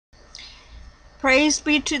Praise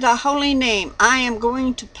be to the holy name. I am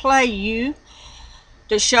going to play you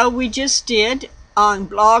the show we just did on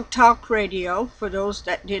Blog Talk Radio for those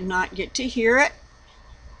that did not get to hear it.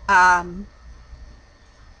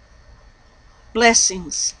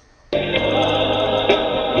 Blessings.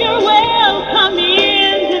 You're welcome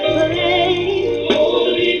in this place.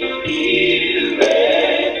 Holy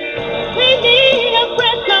Spirit. We need a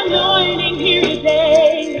fresh anointing here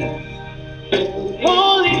today.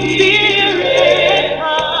 Holy Spirit,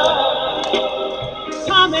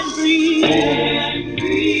 come and breathe.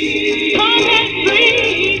 Come and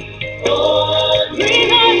breathe. Oh,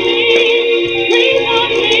 breathe on me. Breathe on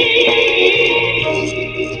me.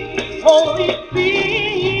 Holy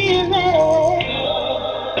Spirit.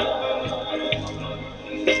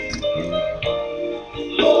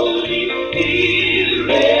 Holy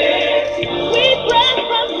Spirit. Sweet breath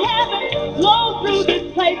from heaven, blow through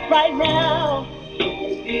this place right now.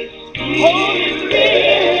 Holy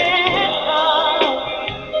Spirit,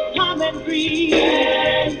 come and breathe.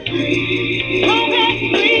 Come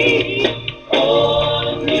and breathe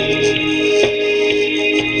on me.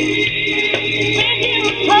 When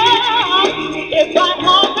you come, if I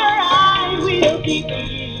hunger, I will be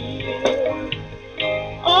filled.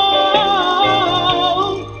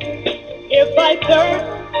 Oh, if I thirst,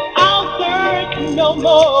 I'll thirst no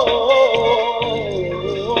more.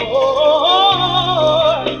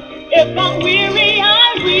 If I'm weary,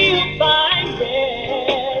 I will find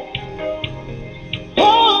rest.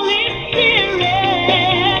 Holy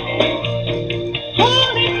Spirit,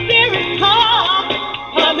 come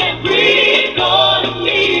and breathe on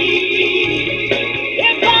me.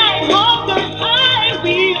 If I hunger, I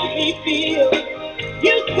will be filled.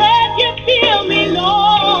 You said you fill me,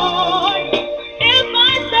 Lord. If I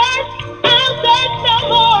thirst, I'll thirst no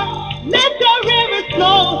more. Let the river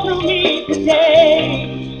flow through me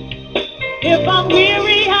today. If I'm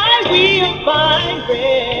weary, I will find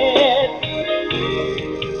rest.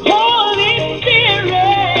 Holy Spirit,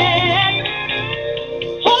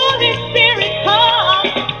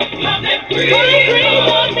 come and breathe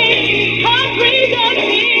on me. Come breathe on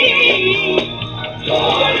me.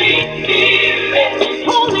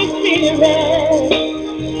 Holy Spirit,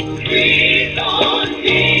 breathe on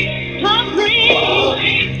me. Come breathe.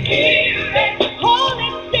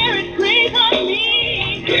 Holy Spirit, breathe on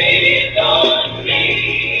me. Breathe on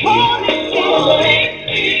me. Holy Spirit,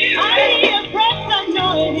 I need a fresh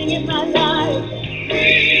anointing in my life.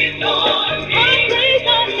 Breathe on me. Come breathe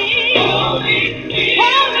on me.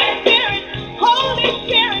 Holy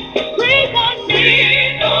Spirit, breathe on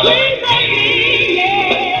me. Breathe on me,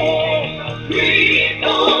 yeah. Breathe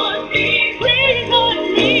on me. Breathe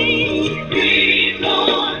on me. Breathe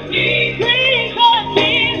on me. Breathe on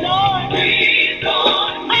me, Lord. Breathe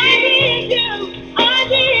on me. I need you.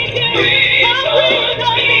 Come breathe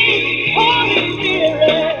on me. Holy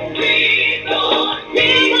Spirit. Breathe on me.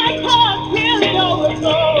 Fill my cup till it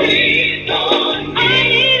overflows. Breathe on me. I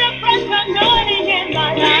need a fresh anointing in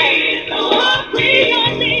my life. Come breathe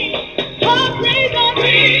on me. Come breathe on me.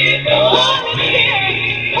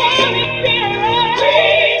 Holy Spirit.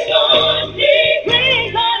 Breathe on me.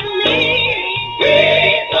 Breathe on me.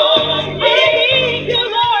 Breathe on me. I need you,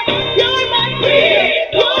 Lord. You're my healer.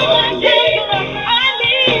 You're my counselor. I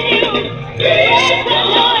need you. Fresh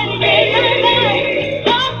anointing in my life.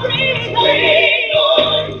 Come breathe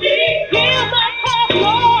on me. Fill my cup,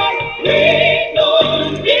 Lord. Breathe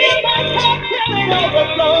on me. Fill my cup till it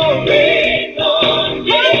overflows. Breathe on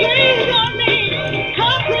me. Come breathe on me.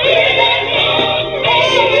 Come breathe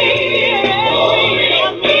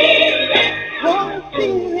on me. Holy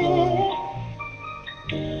Spirit,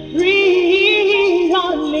 breathe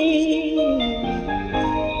on me.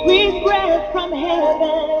 Sweet breath from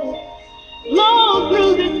heaven, blow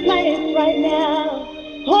through this place right now.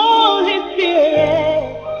 Holy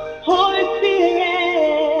Spirit,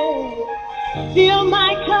 fill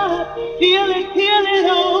my cup, fill it till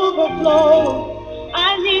it overflows.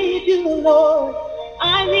 I need you, Lord,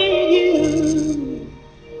 I need you.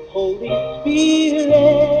 Holy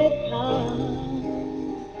Spirit, come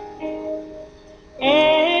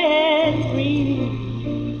and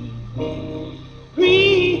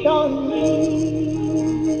breathe on me.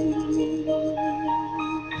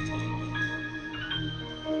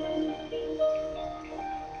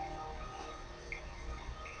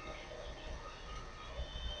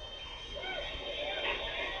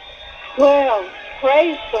 Well,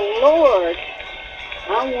 praise the Lord.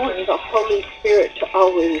 I want the Holy Spirit to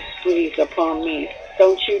always breathe upon me.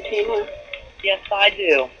 Don't you, Tina? Yes, I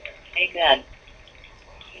do. Amen.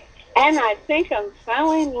 And I think I'm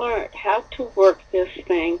finally learned how to work this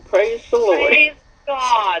thing. Praise the Lord. Praise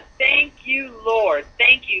God. Thank you, Lord.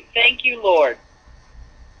 Thank you, Lord.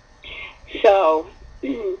 So,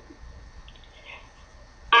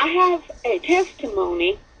 I have a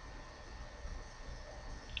testimony.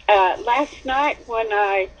 Last night when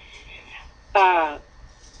I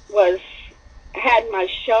had my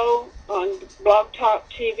show on Blog Talk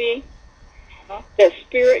TV, the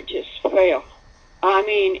Spirit just fell. I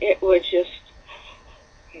mean, it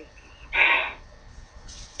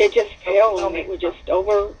just fell, and it was just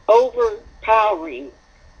overpowering,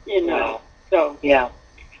 you know. Wow. So, Yeah.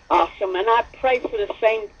 awesome. And I pray for the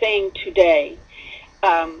same thing today.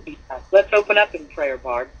 Let's open up in prayer,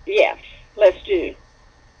 Barb. Yes, let's do.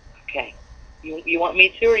 Okay. You want me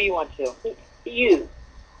to, or you want to? You.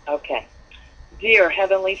 Okay. Dear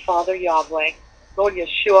Heavenly Father Yahweh, Lord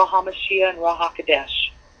Yeshua HaMashiach and Ruach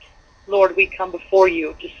Lord, we come before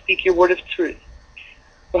you to speak your word of truth.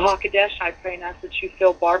 Ruach I pray and ask that you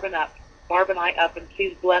fill Barb and I up, and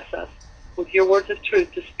please bless us with your words of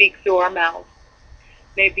truth to speak through our mouths.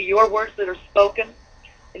 May it be your words that are spoken,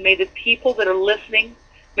 and may the people that are listening,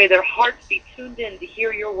 may their hearts be tuned in to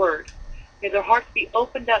hear your word. May their hearts be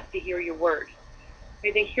opened up to hear your word.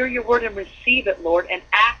 May they hear your word and receive it, Lord, and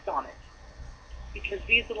act on it. Because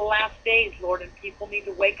these are the last days, Lord, and people need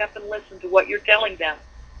to wake up and listen to what you're telling them.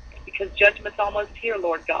 Because judgment's almost here,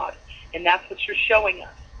 Lord God, and that's what you're showing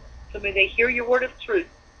us. So may they hear your word of truth,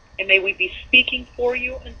 and may we be speaking for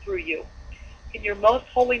you and through you. In your most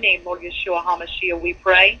holy name, Lord Yeshua HaMashiach, we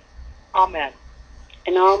pray. Amen.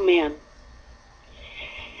 And amen.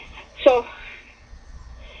 So,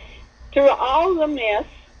 through all the mess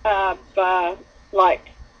of, like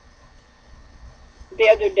the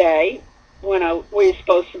other day, when we were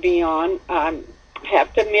supposed to be on, I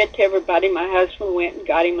have to admit to everybody, my husband went and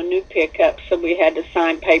got him a new pickup, so we had to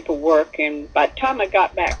sign paperwork, and by the time I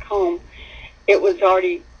got back home, it was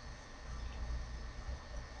already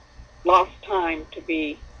lost time to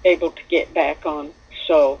be able to get back on.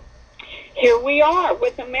 So here we are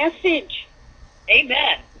with a message.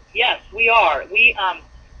 Amen. Yes, we are. We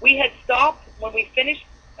had stopped when we finished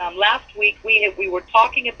last week. We were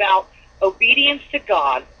talking about obedience to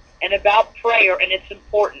God and about prayer and its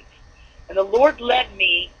importance. And the Lord led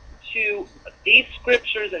me to these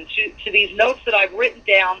scriptures and to these notes that I've written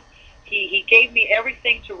down. He gave me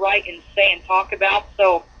everything to write and say and talk about.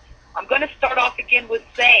 So I'm going to start off again with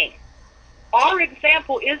saying, our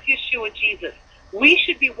example is Yeshua Jesus. We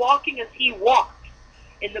should be walking as he walked.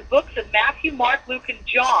 In the books of Matthew, Mark, Luke, and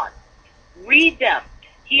John, read them.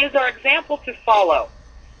 He is our example to follow.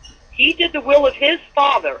 He did the will of his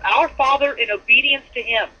Father, our Father, in obedience to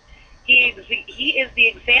him. He is the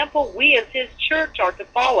example we as his church are to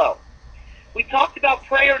follow. We talked about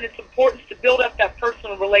prayer and its importance to build up that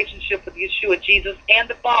personal relationship with Yeshua Jesus and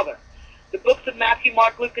the Father. The books of Matthew,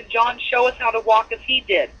 Mark, Luke, and John show us how to walk as he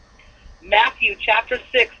did. Matthew chapter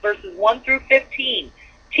 6, verses 1 through 15,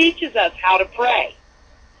 teaches us how to pray.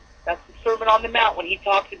 That's the Sermon on the Mount when he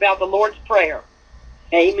talks about the Lord's Prayer.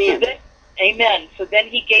 Amen. Amen. So then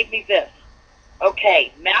he gave me this.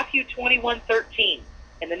 Okay, Matthew 21:13.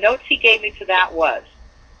 And the notes he gave me to that was,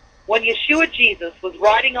 when Yeshua Jesus was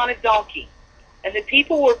riding on a donkey, and the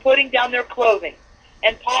people were putting down their clothing,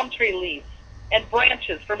 and palm tree leaves, and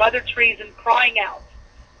branches from other trees, and crying out,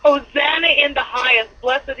 Hosanna in the highest,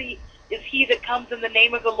 blessed is he that comes in the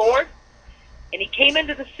name of the Lord. And he came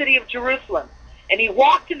into the city of Jerusalem, and he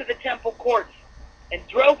walked into the temple courts, and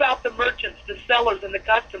drove out the merchants, the sellers, and the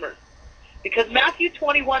customers. Because Matthew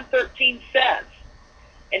 21:13 says,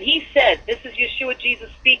 and he said, this is Yeshua Jesus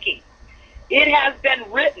speaking, it has been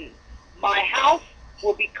written, my house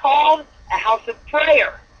will be called a house of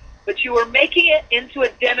prayer, but you are making it into a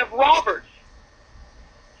den of robbers.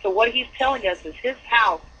 So what he's telling us is his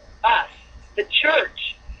house, us, the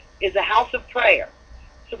church, is a house of prayer.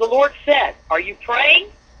 So the Lord said, are you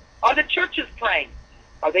praying? Are the churches praying?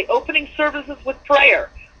 Are they opening services with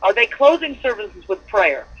prayer? Are they closing services with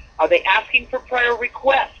prayer? Are they asking for prayer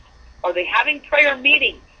requests? Are they having prayer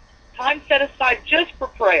meetings? Time set aside just for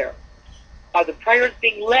prayer? Are the prayers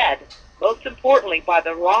being led, most importantly, by the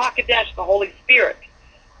Ruach HaKodesh, the Holy Spirit?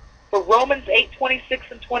 For Romans 8:26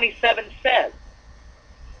 and 27 says,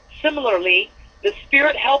 similarly, the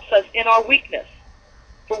Spirit helps us in our weakness.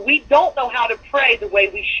 For we don't know how to pray the way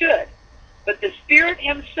we should, but the Spirit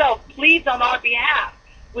himself pleads on our behalf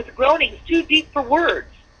with groanings too deep for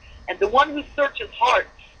words. And the one who searches hearts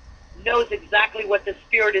knows exactly what the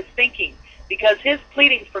Spirit is thinking, because his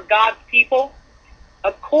pleadings for God's people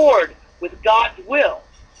accord with God's will.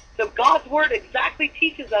 So God's word exactly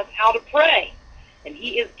teaches us how to pray. And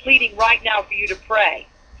he is pleading right now for you to pray,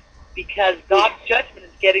 because God's judgment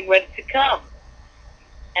is getting ready to come.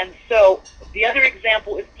 And so the other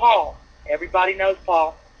example is Paul. Everybody knows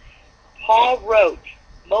Paul. Paul wrote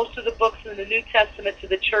most of the books in the New Testament to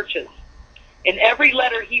the churches. In every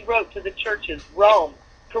letter he wrote to the churches, Rome,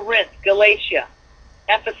 Corinth, Galatia,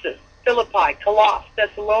 Ephesus, Philippi, Colossae,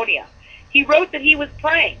 Thessalonica, he wrote that he was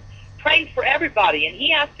praying for everybody, and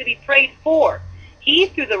he asked to be prayed for. He,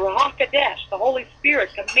 through the Ruach Kadesh, the Holy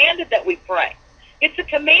Spirit, commanded that we pray. It's a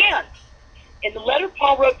command. In the letter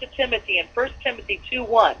Paul wrote to Timothy in 1 Timothy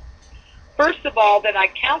 2:1, first of all, then I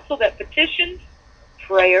counsel that petitions,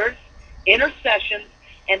 prayers, intercessions,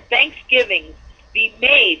 and thanksgivings be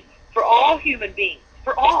made for all human beings,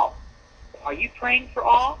 for all. Are you praying for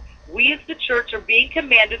all? We as the church are being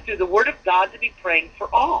commanded through the Word of God to be praying for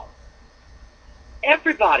all.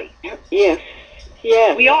 Everybody. Yes.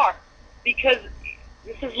 Yes. We are, because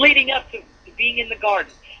this is leading up to being in the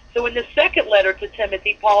garden. So in the second letter to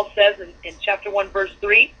Timothy, Paul says in chapter 1, verse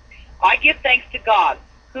 3, I give thanks to God,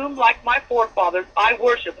 whom, like my forefathers, I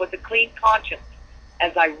worship with a clean conscience,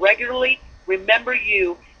 as I regularly remember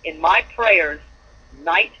you in my prayers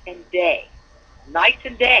night and day. Night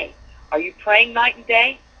and day. Are you praying night and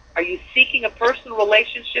day? Are you seeking a personal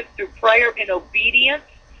relationship through prayer in obedience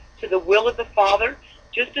to the will of the Father?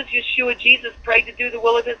 Just as Yeshua Jesus prayed to do the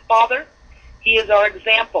will of his Father, he is our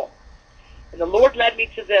example. And the Lord led me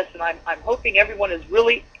to this, and I'm hoping everyone is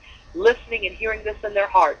really listening and hearing this in their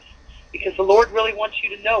hearts, because the Lord really wants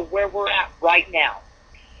you to know where we're at right now.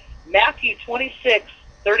 Matthew 26,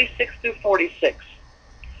 36 through 46.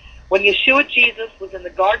 When Yeshua Jesus was in the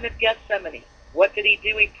Garden of Gethsemane, what did he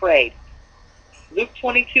do? He prayed. Luke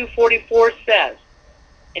 22:44 says,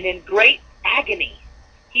 and in great agony,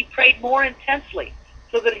 he prayed more intensely,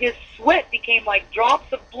 so that his sweat became like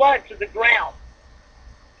drops of blood to the ground.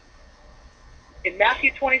 In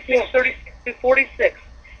Matthew 26, 36 through 46,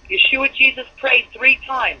 Yeshua Jesus prayed 3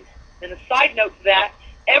 times. And a side note to that,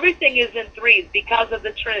 everything is in threes because of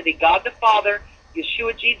the Trinity, God the Father,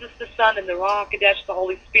 Yeshua Jesus the Son, and the Ruach Kadesh, the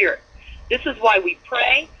Holy Spirit. This is why we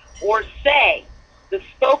pray or say the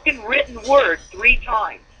spoken written word 3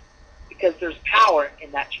 times, because there's power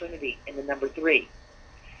in that Trinity in the number 3.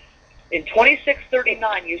 In 26:39,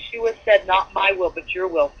 Yeshua said, not my will, but your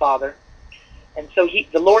will, Father. And so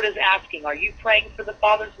the Lord is asking, are you praying for the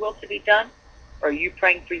Father's will to be done? Or are you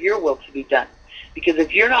praying for your will to be done? Because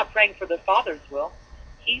if you're not praying for the Father's will,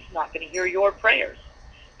 he's not going to hear your prayers.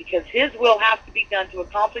 Because his will has to be done to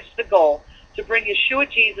accomplish the goal to bring Yeshua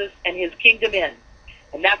Jesus and his kingdom in.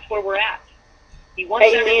 And that's where we're at. He wants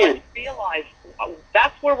everyone to realize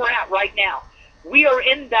that's where we're at right now. We are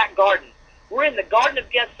in that garden. We're in the Garden of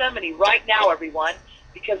Gethsemane right now, everyone.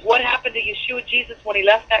 Because what happened to Yeshua Jesus when he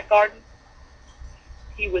left that garden?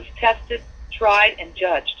 He was tested, tried, and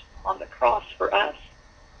judged on the cross for us.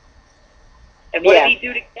 And what did he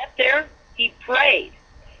do to get there? He prayed.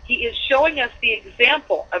 He is showing us the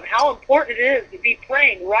example of how important it is to be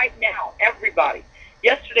praying right now, everybody.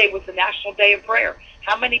 Yesterday was the National Day of Prayer.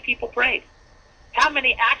 How many people prayed? How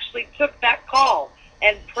many actually took that call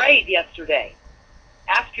and prayed yesterday?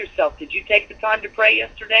 Ask yourself, did you take the time to pray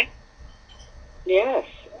yesterday? Yes.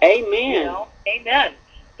 Amen. You know, amen.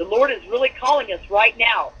 The Lord is really calling us right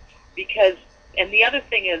now because, and the other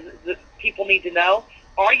thing is that people need to know,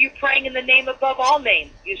 are you praying in the name above all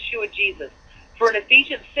names, Yeshua Jesus? For in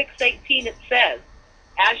Ephesians 6:18 it says,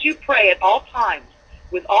 as you pray at all times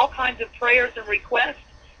with all kinds of prayers and requests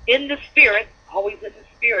in the Spirit, always in the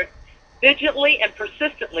Spirit, vigilantly and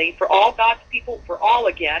persistently for all God's people, for all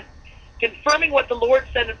again, confirming what the Lord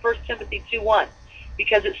said in 1 Timothy 2:1,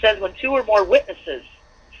 because it says when 2 or more witnesses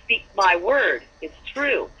speak my word, it's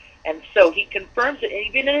true. And so he confirms it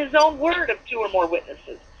even in his own word of 2 or more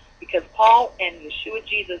witnesses, because Paul and Yeshua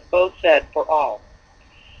Jesus both said for all.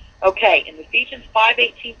 Okay, in Ephesians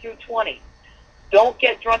 5:18 through 20, don't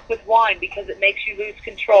get drunk with wine because it makes you lose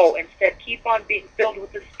control. Instead, keep on being filled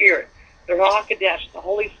with the Spirit, the Ruach Kadesh, the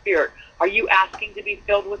Holy Spirit. Are you asking to be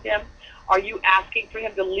filled with him? Are you asking for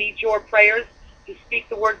him to lead your prayers, to speak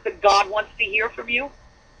the words that God wants to hear from you?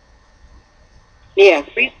 Yes.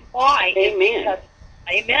 The reason why is Amen. because,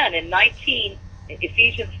 amen, in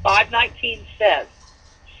Ephesians 5:19 says,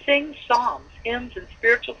 sing psalms, hymns, and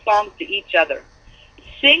spiritual songs to each other.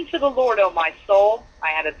 Sing to the Lord, O my soul,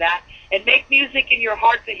 I added that, and make music in your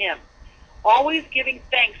heart to him, always giving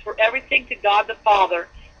thanks for everything to God the Father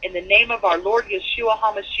in the name of our Lord Yeshua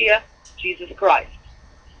HaMashiach, Jesus Christ.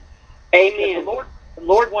 Amen. The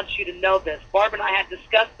Lord wants you to know this. Barb and I had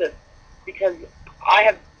discussed this because I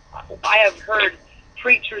have heard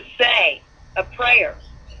preachers say a prayer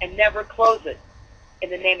and never close it in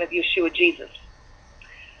the name of Yeshua Jesus.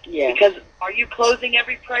 Yes. Because are you closing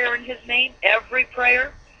every prayer in his name? Every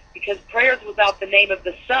prayer? Because prayers without the name of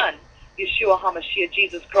the Son, Yeshua HaMashiach,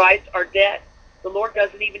 Jesus Christ, are dead. The Lord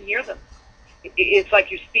doesn't even hear them. It's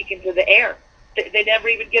like you're speaking to the air. They never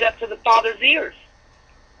even get up to the Father's ears.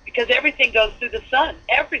 Because everything goes through the Son.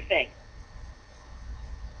 Everything.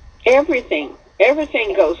 Everything.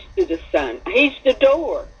 Everything goes through the Son. He's the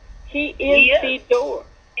door. He is the door.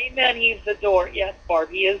 Amen. He's the door. Yes, Barb.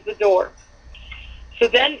 He is the door. So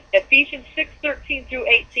then, Ephesians 6:13 through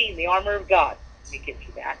 18, the armor of God. Let me get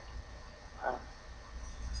to that.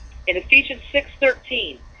 In Ephesians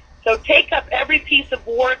 6:13, so take up every piece of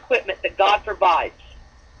war equipment that God provides.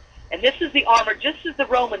 And this is the armor just as the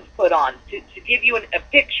Romans put on, to give you a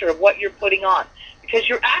picture of what you're putting on. Because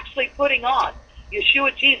you're actually putting on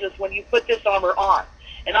Yeshua Jesus when you put this armor on.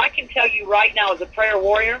 And I can tell you right now, as a prayer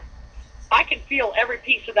warrior, I can feel every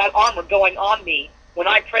piece of that armor going on me when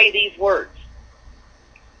I pray these words.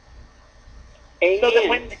 Amen. So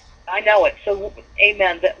that I know it. So,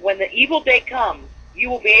 amen. That when the evil day comes, you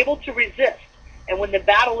will be able to resist. And when the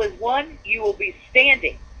battle is won, you will be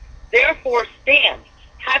standing. Therefore, stand,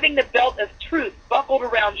 having the belt of truth buckled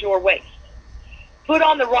around your waist. Put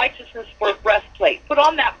on the righteousness for a breastplate. Put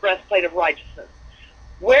on that breastplate of righteousness.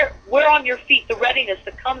 Wear on your feet the readiness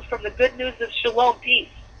that comes from the good news of shalom, peace,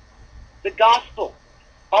 the gospel.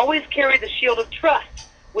 Always carry the shield of trust,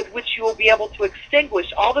 with which you will be able to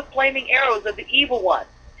extinguish all the flaming arrows of the evil one.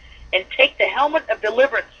 And take the helmet of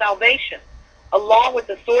deliverance, salvation, along with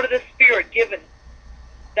the sword of the Spirit given,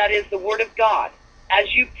 that is the word of God.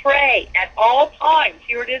 As you pray at all times,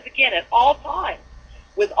 here it is again, at all times,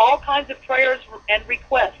 with all kinds of prayers and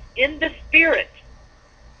requests in the Spirit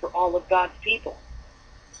for all of God's people.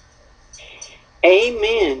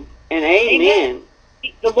 Amen and amen.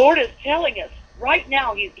 The Lord is telling us right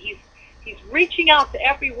now, He's reaching out to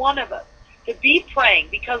every one of us to be praying,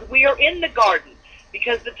 because we are in the garden,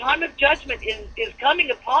 because the time of judgment is coming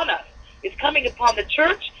upon us. It's coming upon the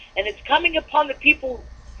church, and it's coming upon the people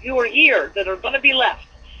who are here that are going to be left.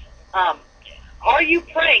 Are you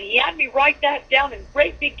praying? He had me write that down in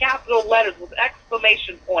great big capital letters with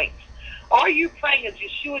exclamation points. Are you praying as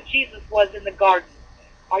Yeshua Jesus was in the garden?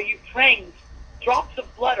 Are you praying drops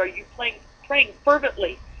of blood? Are you praying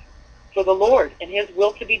fervently for the Lord and His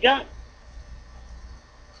will to be done?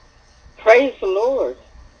 Praise the Lord.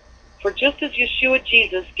 For just as Yeshua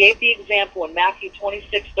Jesus gave the example in Matthew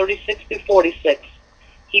 26:36-46,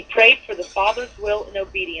 He prayed for the Father's will and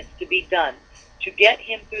obedience to be done, to get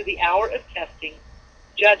Him through the hour of testing,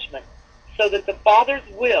 judgment, so that the Father's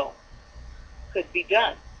will could be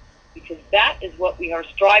done. Because that is what we are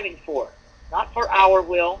striving for. Not for our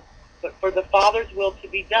will, but for the Father's will to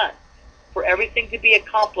be done, for everything to be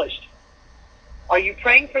accomplished. Are you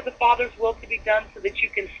praying for the Father's will to be done so that you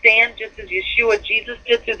can stand just as Yeshua Jesus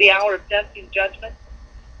did through the hour of testing judgment?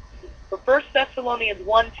 For 1 Thessalonians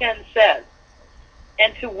 1:10 says,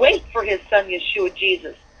 and to wait for His Son Yeshua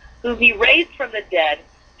Jesus, whom He raised from the dead,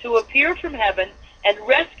 to appear from heaven and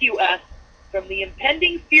rescue us from the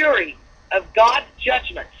impending fury of God's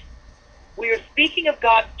judgment. We are speaking of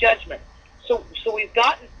God's judgment. So we've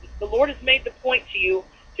gotten, the Lord has made the point to you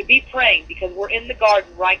to be praying, because we're in the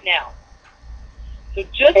garden right now. So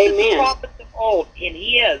just as the prophets of old, and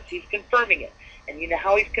He's confirming it. And you know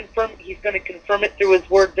how He's confirmed? He's going to confirm it through His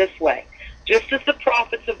word this way. Just as the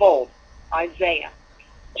prophets of old, Isaiah,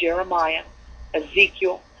 Jeremiah,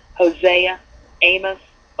 Ezekiel, Hosea, Amos,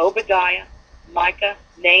 Obadiah, Micah,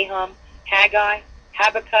 Nahum, Haggai,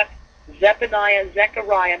 Habakkuk, Zephaniah,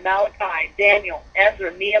 Zechariah, Malachi, Daniel,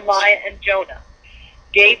 Ezra, Nehemiah, and Jonah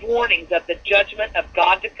gave warnings of the judgment of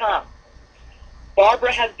God to come.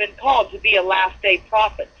 Barbara has been called to be a last-day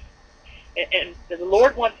prophet. And the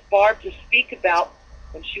Lord wants Barb to speak about,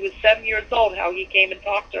 when she was 7 years old, how He came and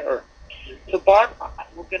talked to her. So Barb,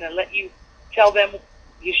 we're going to let you tell them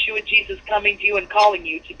Yeshua Jesus coming to you and calling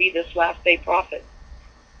you to be this last-day prophet,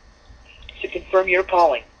 to confirm your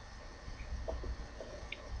calling.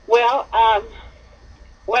 Well,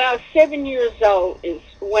 when I was 7 years old is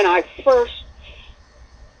when I first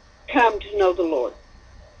come to know the Lord.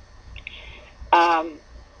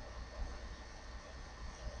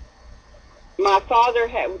 My father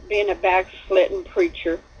had been a backslidden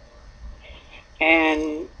preacher,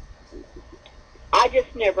 and I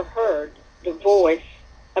just never heard the voice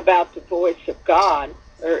of God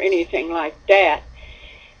or anything like that,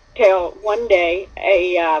 till one day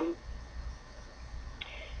a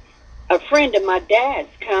friend of my dad's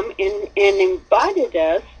come and invited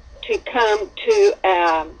us to come to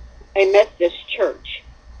a Methodist church.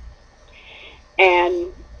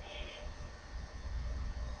 And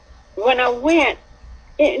when I went,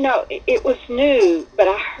 it was new, but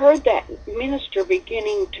I heard that minister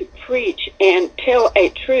beginning to preach and tell a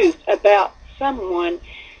truth about someone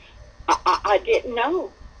I didn't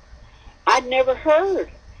know. I'd never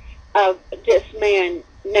heard of this man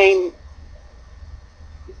named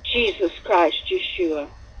Jesus Christ, Yeshua.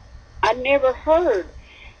 I never heard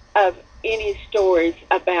of any stories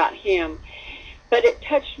about him, but it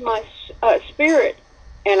touched my spirit,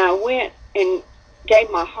 and I went and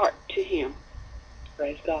gave my heart to him.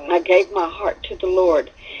 Praise God. I gave my heart to the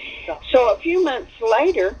Lord. So a few months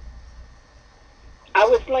later, I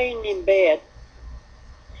was laying in bed,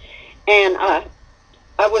 and I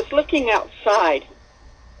was looking outside,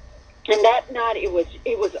 and that night it was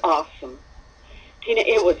awesome.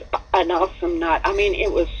 It was an awesome night. I mean,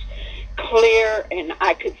 it was clear, and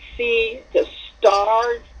I could see the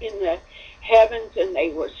stars in the heavens, and they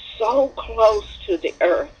were so close to the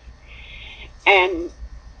earth. And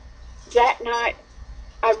that night,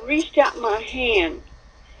 I reached out my hand,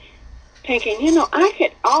 thinking, I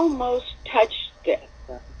could almost touch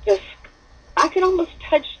I could almost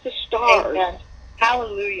touch the stars. Amen.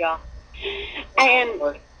 Hallelujah. And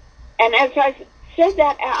as I said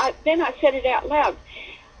that, then I said it out loud.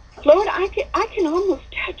 Lord, I can almost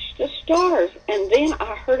touch the stars. And then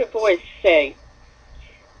I heard a voice say,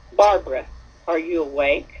 Barbara, are you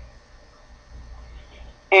awake?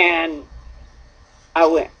 And I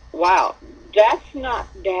went, wow, that's not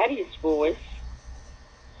Daddy's voice.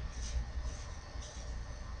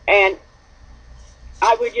 And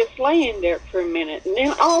I was just laying there for a minute. And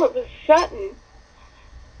then all of a sudden,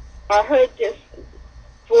 I heard this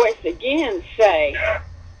voice again say,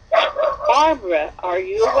 Barbara, are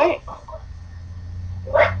you awake?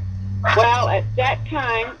 Well, at that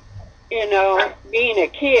time, being a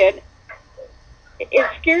kid, it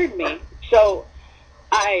scared me. So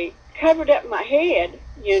I covered up my head,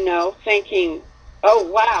 thinking, oh,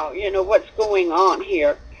 wow, what's going on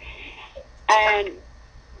here? And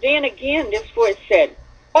then again, this voice said,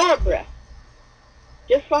 Barbara,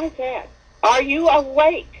 just like that, are you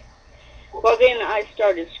awake? Well, then I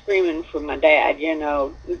started screaming for my dad,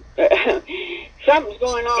 something's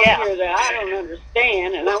going on here that I don't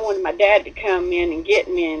understand, and I wanted my dad to come in and get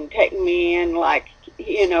me and take me in like,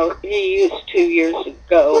 he used 2 years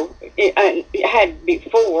ago. It had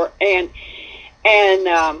before, and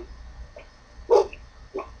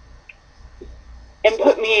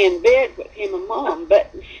put me in bed with him and Mom. But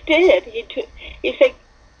instead, he said,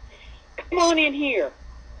 come on in here.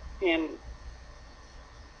 And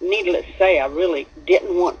needless to say, I really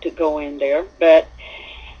didn't want to go in there, but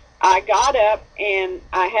I got up and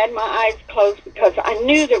I had my eyes closed because I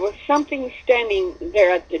knew there was something standing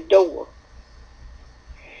there at the door.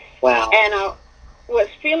 Wow. And I was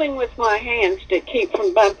feeling with my hands to keep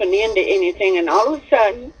from bumping into anything, and all of a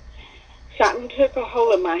sudden, something took a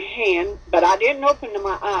hold of my hand, but I didn't open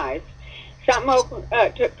my eyes. Something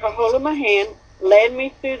took a hold of my hand, led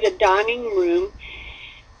me through the dining room,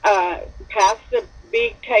 past the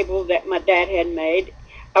big table that my dad had made,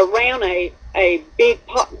 around a big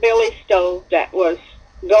pot-belly stove that was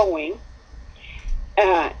going,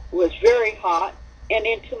 was very hot, and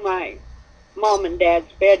into my Mom and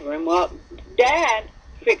Dad's bedroom. Well, Dad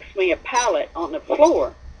fixed me a pallet on the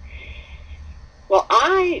floor. Well,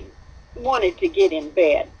 I wanted to get in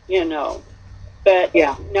bed, but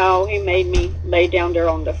no, he made me lay down there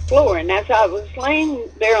on the floor. And as I was laying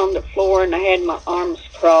there on the floor and I had my arms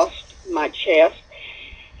crossed my chest,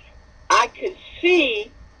 I could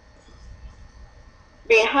see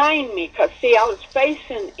behind me, because see, I was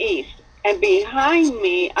facing east, and behind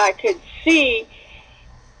me I could see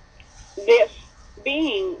this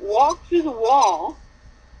being walk through the wall,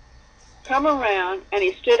 come around, and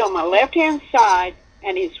he stood on my left-hand side,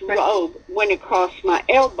 and his robe went across my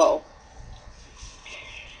elbow.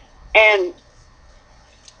 And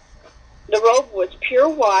the robe was pure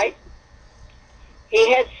white.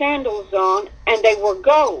 He had sandals on, and they were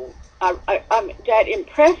gold. That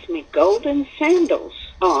impressed me, golden sandals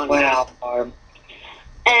on. Wow, Barb.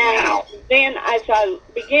 And then as I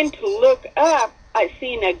began to look up, I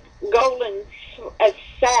seen a golden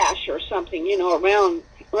sash or something, around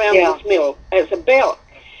his middle as a belt.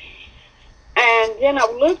 And then I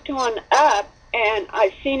looked on up, and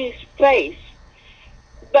I seen his face.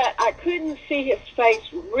 But I couldn't see his face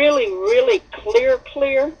really, really clear,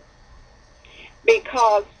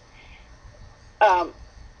 because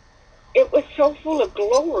it was so full of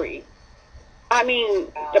glory. I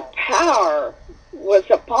mean, the power was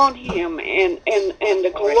upon him, and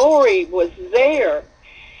the glory was there.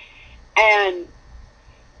 And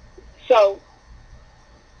so,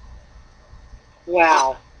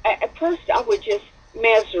 wow. At first I was just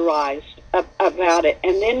mesmerized about it.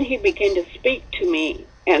 And then he began to speak to me,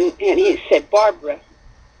 and he said, Barbara,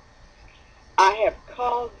 I have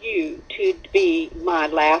called you to be my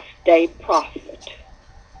last day prophet,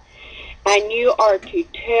 and you are to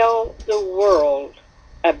tell the world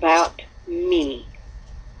about me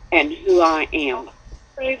and who I am.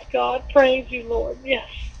 Praise God. Praise you, Lord. Yes.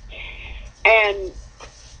 And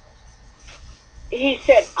he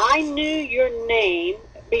said, I knew your name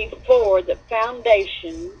before the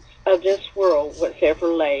foundations of this world was ever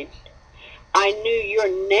laid. I knew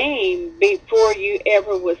your name before you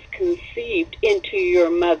ever was conceived into your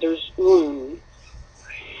mother's womb.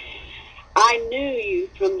 I knew you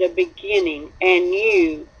from the beginning, and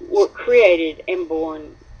you were created and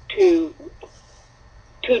born to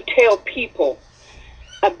tell people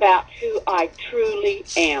about who I truly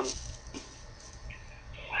am.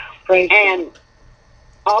 Praise And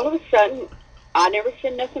all of a sudden, I never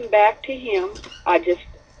said nothing back to him.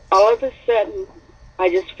 All of a sudden, I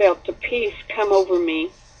just felt the peace come over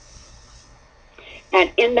me.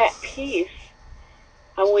 And in that peace,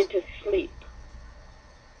 I went to sleep.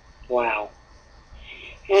 Wow.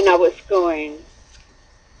 And I was going,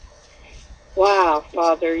 wow,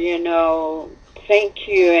 Father, thank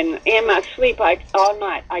you. And in my sleep, all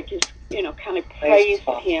night, I just, kind of praised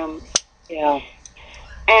him. Yeah.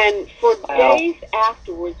 And for Wow. days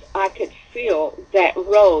afterwards, I could feel that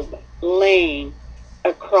robe laying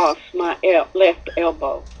across my left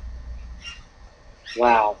elbow.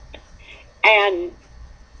 Wow. And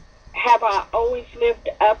have I always lived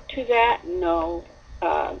up to that? No.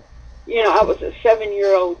 I was a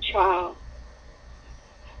 7-year-old child,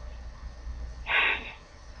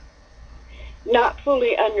 not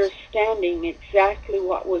fully understanding exactly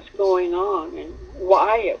what was going on and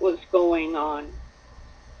why it was going on.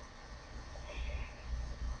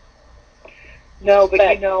 No, but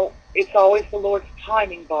it's always the Lord's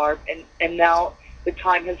timing, Barb, and now the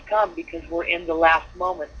time has come because we're in the last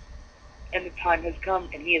moment, and the time has come,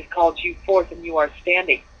 and He has called you forth, and you are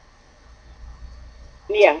standing.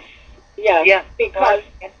 Yes, because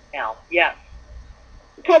now, yes,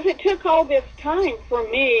 because it took all this time for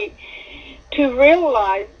me to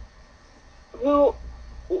realize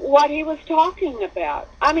what he was talking about.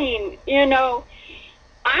 I mean,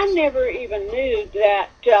 I never even knew that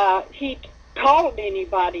he called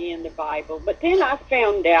anybody in the Bible, but then I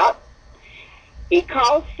found out he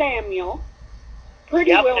called Samuel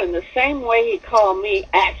pretty well in the same way he called me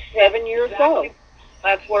at 7 years old.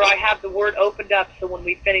 That's where I have the word opened up, so when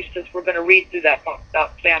we finish this, we're going to read through that,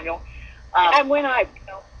 Samuel. And when I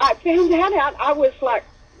found that out, I was like,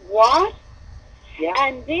 what? Yeah.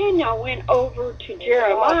 And then I went over to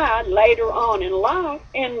Jeremiah later on in life,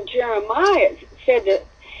 and Jeremiah said that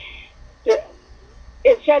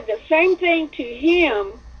it said the same thing to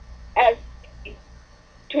him as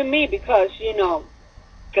to me, because,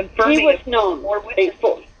 confirming he was known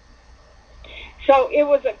before. So it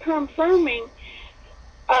was a confirming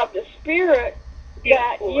of the Spirit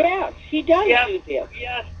that, yes, he does do this.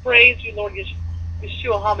 Yes, praise you, Lord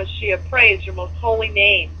Yeshua HaMashiach. Praise your most holy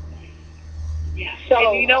name. Yes.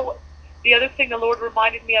 So, and the other thing the Lord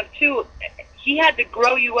reminded me of, too, He had to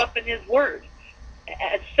grow you up in His Word.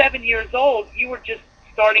 At 7 years old, you were just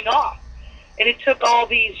starting off. And it took all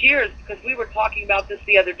these years, because we were talking about this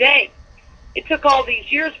the other day, it took all these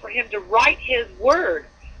years for Him to write His Word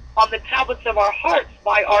on the tablets of our hearts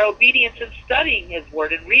by our obedience in studying His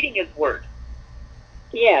Word and reading His Word.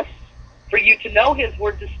 yes. For you to know His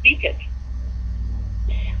Word, to speak it.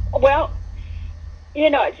 Well,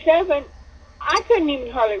 at 7, I couldn't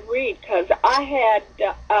even hardly read because I had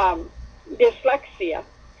dyslexia.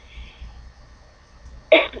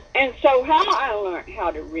 And so how I learned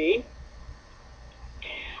how to read,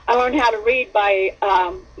 I learned how to read by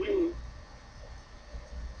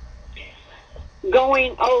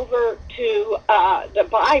going over to the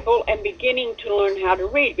Bible and beginning to learn how to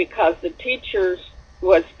read, because the teachers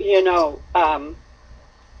was,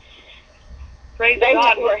 Praise they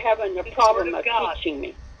God. were having a problem of God. teaching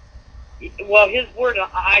me. Well, His Word,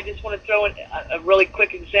 I just want to throw in a really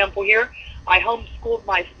quick example here. I homeschooled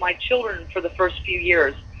my children for the first few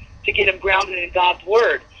years to get them grounded in God's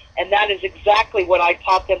Word. And that is exactly what I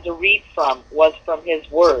taught them to read was from His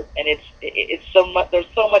Word. And it's so much, there's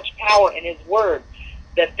so much power in His Word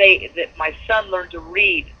that my son learned to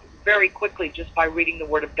read very quickly just by reading the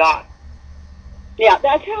Word of God. Yeah,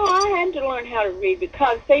 that's how I had to learn how to read,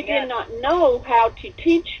 because they did not know how to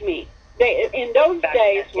teach me. In those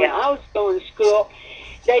days when I was going to school,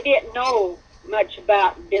 they didn't know much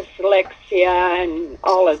about dyslexia and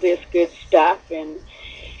all of this good stuff,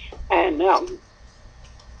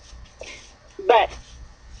 but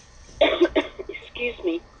excuse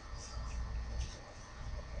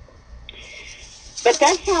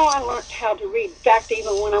that's how I learned how to read. In fact,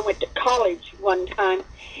 even when I went to college one time,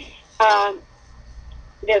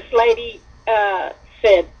 this lady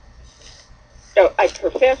said, so a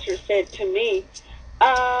professor said to me,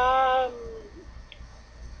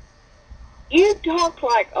 you talk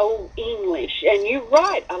like old English, and you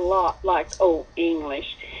write a lot like old English.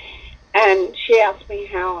 And she asked me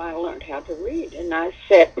how I learned how to read, and I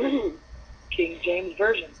said, King James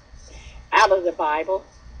Version. out of the Bible.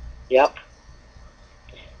 Yep.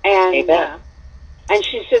 And Amen. And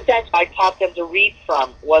she said that's I taught them to read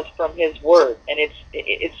from was from His Word, and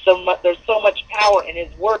it's so much. There's so much power in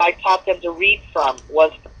His Word. I taught them to read from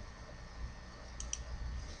was